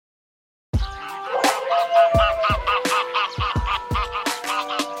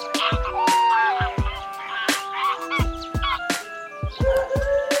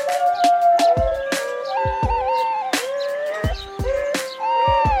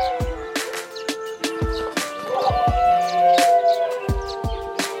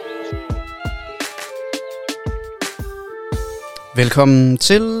Velkommen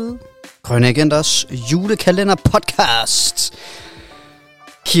til Grønne Agenters julekalender podcast.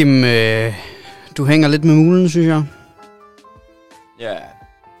 Kim, du hænger lidt med mulen, synes jeg. Ja.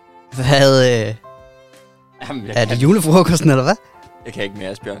 Hvad, Jamen, er det julefrokosten, eller hvad? Jeg kan ikke mere,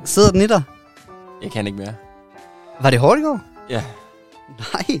 Asbjørn. Sidder den i dig? Jeg kan ikke mere. Var det hårdt i går? Ja.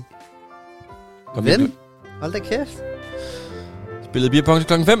 Nej. Kom Ven, igen. hold da kæft. Spillede beerpong til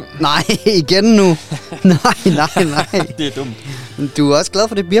klokken 5. Nej, igen nu. nej. Det er dumt. Du er også glad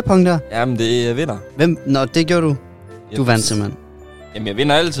for det beerpong der. Jamen, det er vinder. Hvem? Nå, det gjorde du. Du vandt simpelthen. Jamen, jeg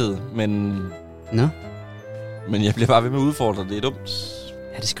vinder altid, men jeg bliver bare ved med at udfordre. Det er dumt.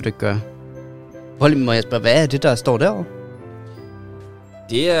 Ja, det skal du ikke gøre. Må jeg spørge, hvad er det, der står derovre?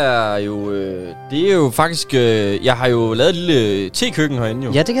 Det er jo faktisk... jeg har jo lavet et lille tekøkken herinde,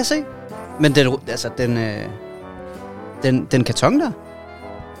 jo. Ja, det kan jeg se. Men den karton der?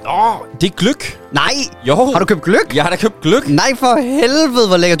 Det er gløk. Nej! Jo. Har du købt gløk? Jeg har da købt gløk. Nej, for helvede,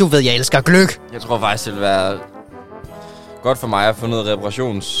 hvor lækkert. Du ved, jeg elsker gløk. Jeg tror faktisk, det vil være godt for mig at få noget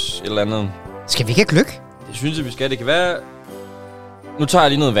reparations et eller andet. Skal vi ikke have gløk? Det synes jeg, vi skal. Det kan være... Nu tager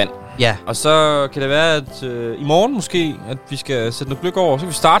jeg lige noget vand. Ja. Og så kan det være, at i morgen måske, at vi skal sætte noget gløk over. Så kan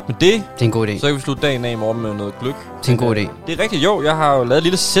vi starte med det. Det er en god idé. Så kan vi slutte dagen af i morgen med noget gløk. Det er en god idé. Det er rigtigt, jo. Jeg har jo lavet et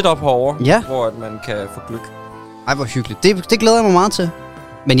lille setup herovre, Ja. hvor at man kan få gløk. Ej, hvor hyggeligt. Det glæder jeg mig meget til.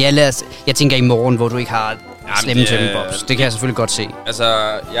 Men jeg tænker i morgen, hvor du ikke har slemme tømmebobs. Det kan jeg selvfølgelig godt se. Altså,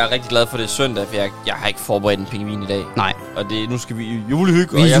 jeg er rigtig glad for, det er søndag, for jeg har ikke forberedt en pingvin i dag. Nej. Og nu skal vi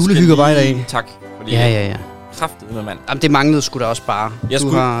julehygge. Vi julehygger bare i dag. Tak. Fordi Ja. kraftedeme, mand. Jamen, det manglede sgu da også bare.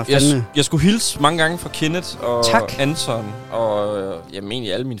 Jeg skulle hilse mange gange fra Kenneth og Tak. Anton og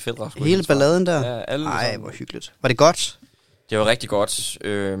egentlig alle mine fædre. Hele balladen der? Ja, alle. Ej, hvor hyggeligt. Var det godt? Det var rigtig godt.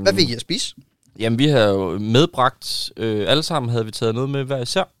 Hvad fik I at spise? Jamen, vi havde jo medbragt... alle sammen havde vi taget noget med hver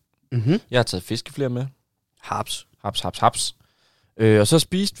især. Mhm. Jeg har taget fiskefler med. Haps. Haps. Og så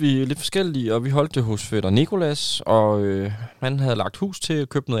spiste vi lidt forskellige, og vi holdt det hos fætter Nikolas, og han havde lagt hus til at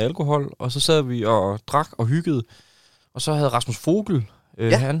købe noget alkohol, og så sad vi og drak og hyggede. Og så havde Rasmus Vogel,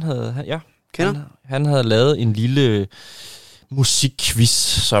 han havde lavet en lille musikquiz,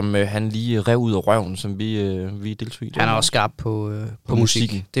 som han lige rev ud af røven, som vi deltog i. Han er også skarp på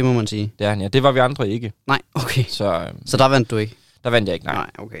musik. Det må man sige. Det er han, ja. Det var vi andre ikke. Nej, okay. Så der vandt du ikke? Der vandt jeg ikke, nej. Nej,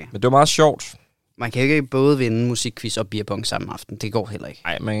 okay. Men det var meget sjovt. Man kan ikke både vinde musikquiz og beerpong samme aften. Det går heller ikke.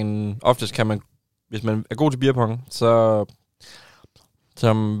 Nej, men oftest kan man, hvis man er god til beerpong, så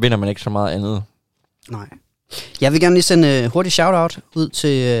vinder man ikke så meget andet. Nej. Jeg vil gerne lige sende hurtigt shout-out ud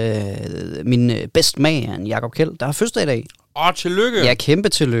til min bedstmager, Jakob Kjeld, der har fødselsdag i dag. Tillykke! Ja, kæmpe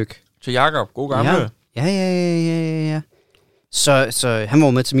tillykke. Til Jakob. God gamle. Ja. Så han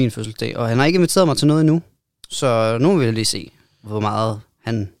var med til min fødselsdag, og han har ikke inviteret mig til noget endnu. Så nu vil jeg lige se, hvor meget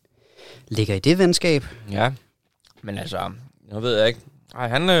han ligger i det venskab. Ja, men altså, nu ved jeg ikke. Ej,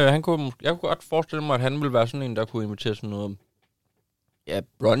 jeg kunne godt forestille mig, at han ville være sådan en, der kunne invitere sådan noget... Ja,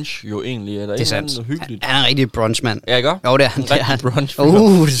 brunch jo egentlig. Eller det er sandt. Noget hyggeligt. Han er en rigtig brunchmand. Ja, ikke? Jo, det er han. En rigtig brunch.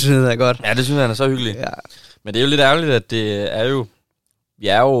 Det synes jeg er godt. Ja, det synes jeg, han er så hyggelig. Ja. Men det er jo lidt ærgerligt, at det er jo... Vi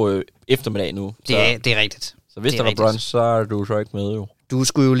er jo eftermiddag nu. Det er rigtigt. Så hvis der var brunch, så er du så ikke med jo. Du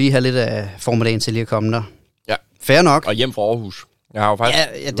skulle jo lige have lidt af formiddagen til lige at komme der. Ja. Fair nok. Og hjem fra Aarhus. Jeg har jo faktisk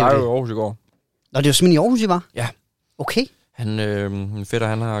det var jo i Aarhus i går. Nå, det var simpelthen i Aarhus, I var? Ja. Okay. Min fætter,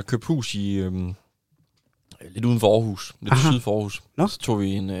 han har købt hus i... lidt uden for Aarhus. Lidt syd for Aarhus. Nå. Så tog vi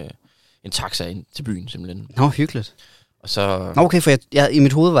en taxa ind til byen, simpelthen. Nå, hyggeligt. Og så... Nå, okay, for i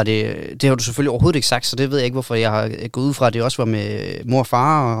mit hoved var det har du selvfølgelig overhovedet ikke sagt, så det ved jeg ikke, hvorfor jeg har gået ud fra, at det også var med mor og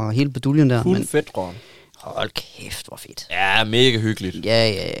far og hele beduljen der. Fuld fædre. Hold kæft, hvor fedt. Ja, mega hyggeligt.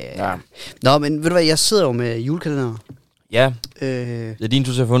 Ja. Nå, men ved du hvad, jeg sidder jo med julekalender. Ja, det er din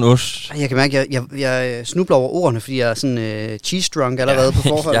tur til at få en ost. Jeg kan mærke, at jeg snubler over ordene, fordi jeg er sådan cheese-drunk allerede på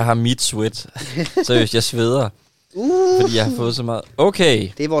forhånd. Jeg har meat sweat. Seriøst, jeg sveder. Fordi jeg har fået så meget. Okay.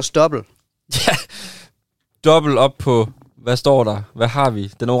 Det er vores dobbelt. Ja. Dobbelt op på, hvad står der? Hvad har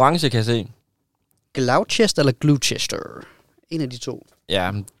vi? Den orange kan jeg se. Gloucester eller Gloucester? En af de to.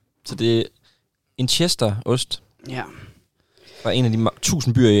 Ja, så det er en Chester-ost. Ja. Der er en af de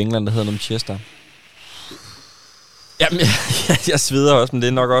 1000 byer i England, der hedder noget Chester. Jamen, jeg sveder også, men det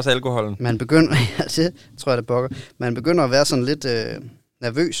er nok også alkoholen. Man begynder, det tror jeg, det bokker. Man begynder at være sådan lidt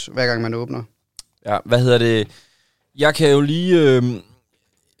nervøs, hver gang man åbner. Ja, hvad hedder det? Jeg kan jo lige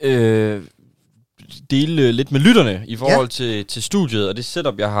dele lidt med lytterne i forhold til studiet og det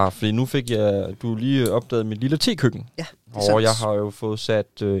setup, jeg har. Fordi nu fik du lige opdaget mit lille tekøkken. Ja, og jeg har jo fået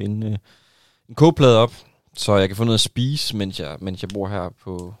sat en kogeplade op, så jeg kan få noget at spise, mens jeg bor her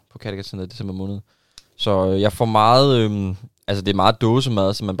på Kattegat-centret i december måned. Så jeg får meget, det er meget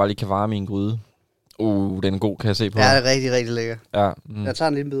dåsemad, som man bare lige kan varme i en gryde. Den er god, kan jeg se på. Ja, det er rigtig, rigtig lækker. Ja. Jeg tager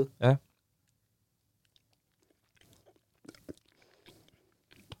en lille bid. Ja.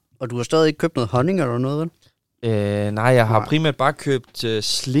 Og du har stadig ikke købt noget honning eller noget, vel? Nej, jeg har primært bare købt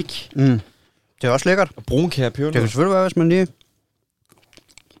slik. Det er også lækkert. Og brunkær Det pebernød. kan selvfølgelig være, hvis man lige...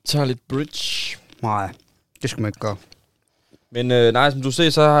 Tager lidt bridge. Nej, det skal man ikke gøre. Men nej, som du ser,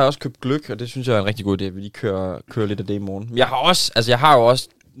 så har jeg også købt gløgg, og det synes jeg er en rigtig god idé, at vi lige kører lidt af det i morgen. Men jeg har jo også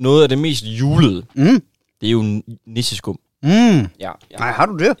noget af det mest julede. Det er jo nisseskum. Ja. Nej, har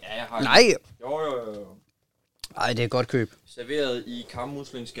du det? Ja, jeg har Nej. Jo. Nej, det er godt køb. Serveret i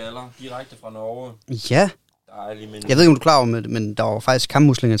kammuslingeskaller, direkte fra Norge. Ja. Dejlig, men... Jeg ved ikke, om du er klar over, men der var faktisk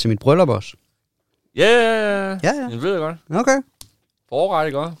kammuslinger til mit bryllup også. Ja. Ja. Det ved jeg godt. Okay. Forret,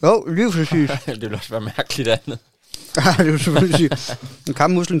 ikke også? Jo, lige præcis. Det ville også være mærkeligt andet. Det er jo selvfølgelig sige. En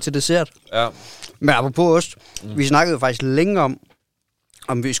kammusling til dessert. Ja. Men apropos ost, vi snakkede jo faktisk længe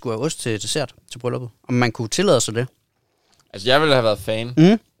om vi skulle have ost til dessert til brylluppet. Om man kunne tillade sig det. Altså, jeg ville have været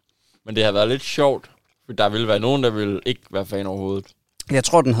fan. Men det har været lidt sjovt, for der ville være nogen, der ville ikke være fan overhovedet. Jeg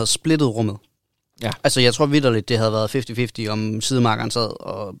tror, den havde splittet rummet. Ja. Altså, jeg tror vitterligt, det havde været 50-50, om sidemarkeren sad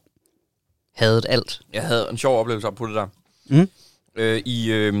og havde alt. Jeg havde en sjov oplevelse op på det der.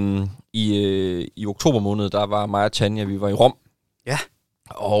 I oktober måned, der var mig og Tanja, vi var i Rom. Ja.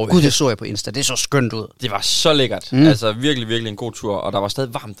 Og Gud, det så jeg på Insta. Det så skønt ud. Det var så lækkert. Altså virkelig, virkelig en god tur. Og der var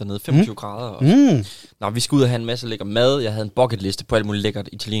stadig varmt dernede, 25 grader. Og Nå, vi skulle ud og have en masse lækker mad. Jeg havde en bucketliste på alt muligt lækkert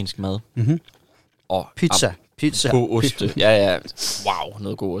italiensk mad. Og Pizza. God ost. Ja. Wow,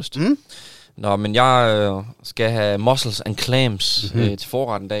 noget god ost. Nå, men jeg skal have mussels and clams til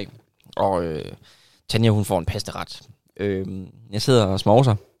forretten dag. Og Tanja, hun får en pastaret. Jeg sidder og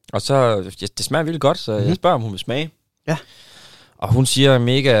småser. Og så, det smager virkelig godt, så jeg spørger, om hun vil smage. Ja. Og hun siger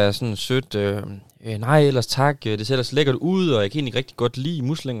mega sådan sødt, nej, ellers tak, det ser ellers lækkert ud, og jeg kan egentlig rigtig godt lide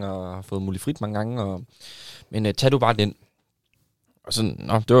muslinger, og har fået muligt frit mange gange, men tag du bare den. Og sådan,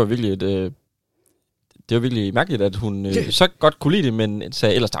 det var virkelig det var virkelig mærkeligt, at hun så godt kunne lide det, men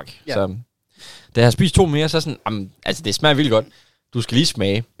sagde ellers tak. Ja. Så da jeg har spist 2 mere, så sådan, altså det smager virkelig godt, du skal lige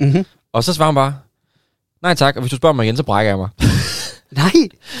smage. Og så svarer hun bare, nej tak, og hvis du spørger mig igen, så brækker jeg mig. Nej,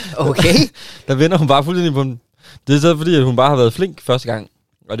 okay. Der vender hun bare fuldstændig på den. Det er så fordi, at hun bare har været flink første gang.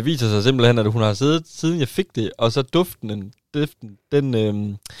 Og det viser sig simpelthen, at hun har siddet, siden jeg fik det, og så duften,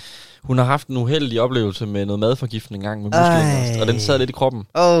 hun har haft en uheldig oplevelse med noget madforgiftning engang med muslinger, og den sad lidt i kroppen.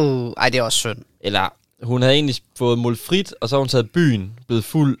 Ej, det er også synd. Eller hun havde egentlig fået mulfrit, og så har hun taget byen, blevet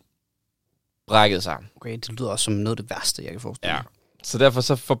fuld, brækket sig. Okay, det lyder også som noget af det værste, jeg kan forestille. Ja, så derfor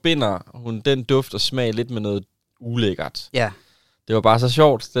så forbinder hun den duft og smag lidt med noget ulækkert. Ja. Det var bare så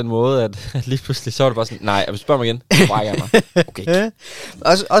sjovt, den måde, at lige pludselig så var det bare sådan, nej, hvis du spørger mig igen, så brækker jeg mig. Okay.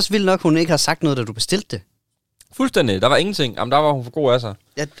 Også vildt nok, hun ikke har sagt noget, da du bestilte det. Fuldstændig, der var ingenting. Jamen, der var hun for god af sig.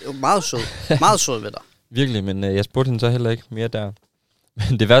 Ja, det var meget sød. Meget sød ved dig. Virkelig, men jeg spurgte hende så heller ikke mere der.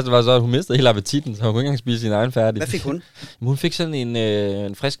 Men det værste var så, at hun mistede hele appetitten, så hun kunne ikke engang spise sin egen færdig. Hvad fik hun? Hun fik sådan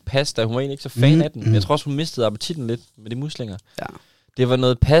en frisk pasta, hun var egentlig ikke så fan af den. Men jeg tror også, hun mistede appetitten lidt med de muslinger. Ja. Det var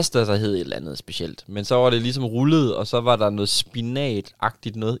noget pasta, der hed et eller andet specielt. Men så var det ligesom rullet, og så var der noget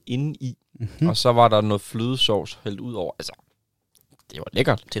spinat-agtigt noget inde i. Og så var der noget flødesovs hældt ud over. Altså, det var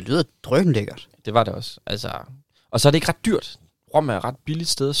lækkert. Det lyder drønlækkert. Det var det også. Altså, og så er det ikke ret dyrt. Rom er et ret billigt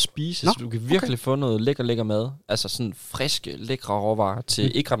sted at spise, så du kan virkelig få noget lækker mad. Altså sådan friske, lækre råvarer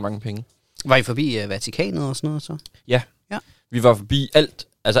til ikke ret mange penge. Var I forbi Vatikanet og sådan noget så? Ja. Vi var forbi alt.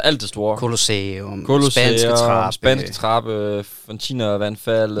 Altså alt det store. Colosseum, Spanske trappe,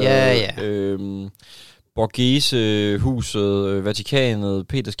 Fontiner-vandfaldet, Borghese-huset, Vatikanet,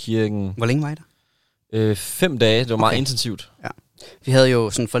 Peterskirken. Hvor længe var I der? 5 dage, det var meget intensivt. Ja. Vi havde jo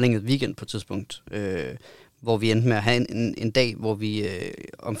sådan en forlænget weekend på et tidspunkt, hvor vi endte med at have en dag, hvor vi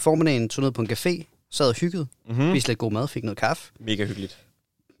om formiddagen tog ned på en café, sad og hyggede, spiste lidt god mad, fik noget kaffe. Mega hyggeligt.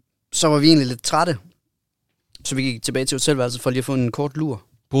 Så var vi egentlig lidt trætte, så vi gik tilbage til hotelværelset for lige at få en kort lur.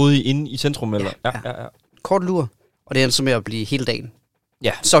 Boede I inde i centrum, eller? Ja. Kort lur, og det endte så med at blive hele dagen.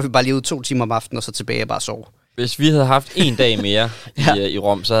 Ja. Så var vi bare lige ude 2 timer om aftenen, og så tilbage og bare sove. Hvis vi havde haft 1 dag mere i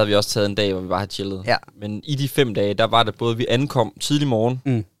Rom, så havde vi også taget en dag, hvor vi bare havde chillet. Ja. Men i de 5 dage, der var det både, vi ankom tidlig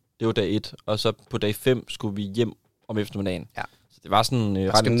morgen, det var dag 1, og så på dag 5 skulle vi hjem om eftermiddagen. Ja. Så det var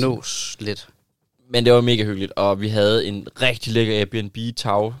sådan ret skal nås lidt. Men det var mega hyggeligt, og vi havde en rigtig lækker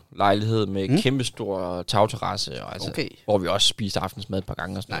Airbnb-taglejlighed med kæmpestor tagterrasse, og altså, hvor vi også spiste aftensmad et par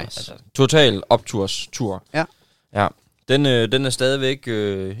gange og sådan noget. Altså, total opturstur. Ja. Den er stadigvæk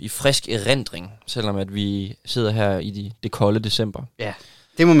i frisk erindring, selvom at vi sidder her i det kolde december. Ja,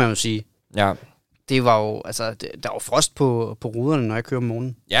 det må man jo sige. Ja. Det var jo, altså, der var frost på ruderne, når jeg kører om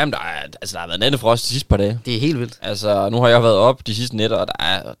morgenen. Jamen, der har været nattefrost de sidste par dage. Det er helt vildt. Altså, nu har jeg været op de sidste nætter, og der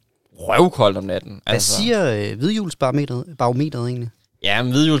er røvkoldt om natten. Hvad siger hvidhjulsbarometeret egentlig? Ja,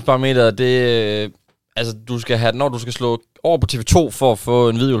 men hvidhjulsbarometer, det... altså, du skal have, når du skal slå over på TV2 for at få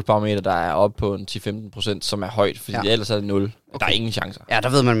en hvidhjulsbarometer, der er oppe på en 10-15%, som er højt, fordi ellers er det 0. Okay. Der er ingen chancer. Ja, der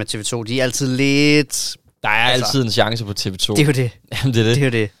ved man med TV2, de er altid lidt... Der er altid en chance på TV2. Det er jo det. Jamen, det er det. Det er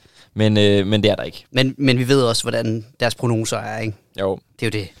jo det. Men det er der ikke. Men vi ved også, hvordan deres prognoser er, ikke? Jo. Det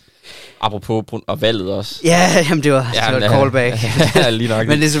er jo det. Apropos og valget også. Ja, jamen det var et callback. Ja, lige nok.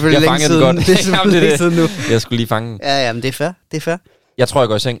 Men det er selvfølgelig længe siden. Godt. Det er selvfølgelig længe siden nu. Jeg skulle lige fange den. Ja, men det er fair. Det er fair. Jeg tror, jeg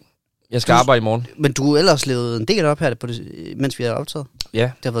går i seng. Jeg skal arbejde i morgen. Men du har ellers levet en del op her, mens vi har optaget. Ja.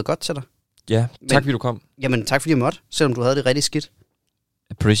 Det har været godt til dig. Ja, tak fordi du kom. Jamen tak fordi jeg måtte, selvom du havde det rigtig skidt.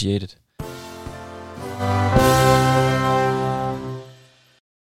 Appreciate it.